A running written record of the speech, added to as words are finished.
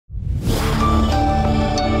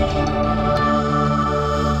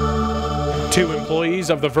Two employees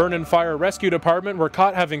of the Vernon Fire Rescue Department were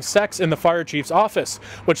caught having sex in the fire chief's office,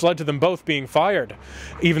 which led to them both being fired.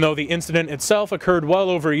 Even though the incident itself occurred well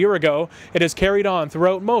over a year ago, it has carried on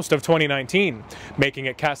throughout most of 2019, making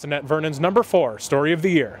it Castanet Vernon's #4 story of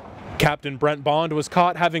the year. Captain Brent Bond was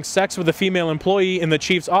caught having sex with a female employee in the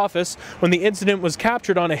chief's office when the incident was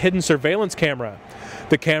captured on a hidden surveillance camera.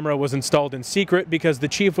 The camera was installed in secret because the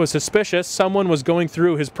chief was suspicious someone was going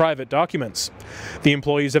through his private documents. The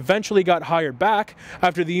employees eventually got hired back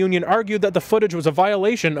after the union argued that the footage was a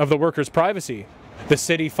violation of the workers' privacy. The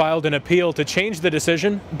city filed an appeal to change the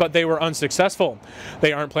decision, but they were unsuccessful.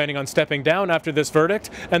 They aren't planning on stepping down after this verdict,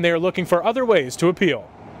 and they are looking for other ways to appeal.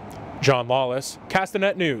 John Lawless,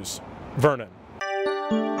 Castanet News, Vernon.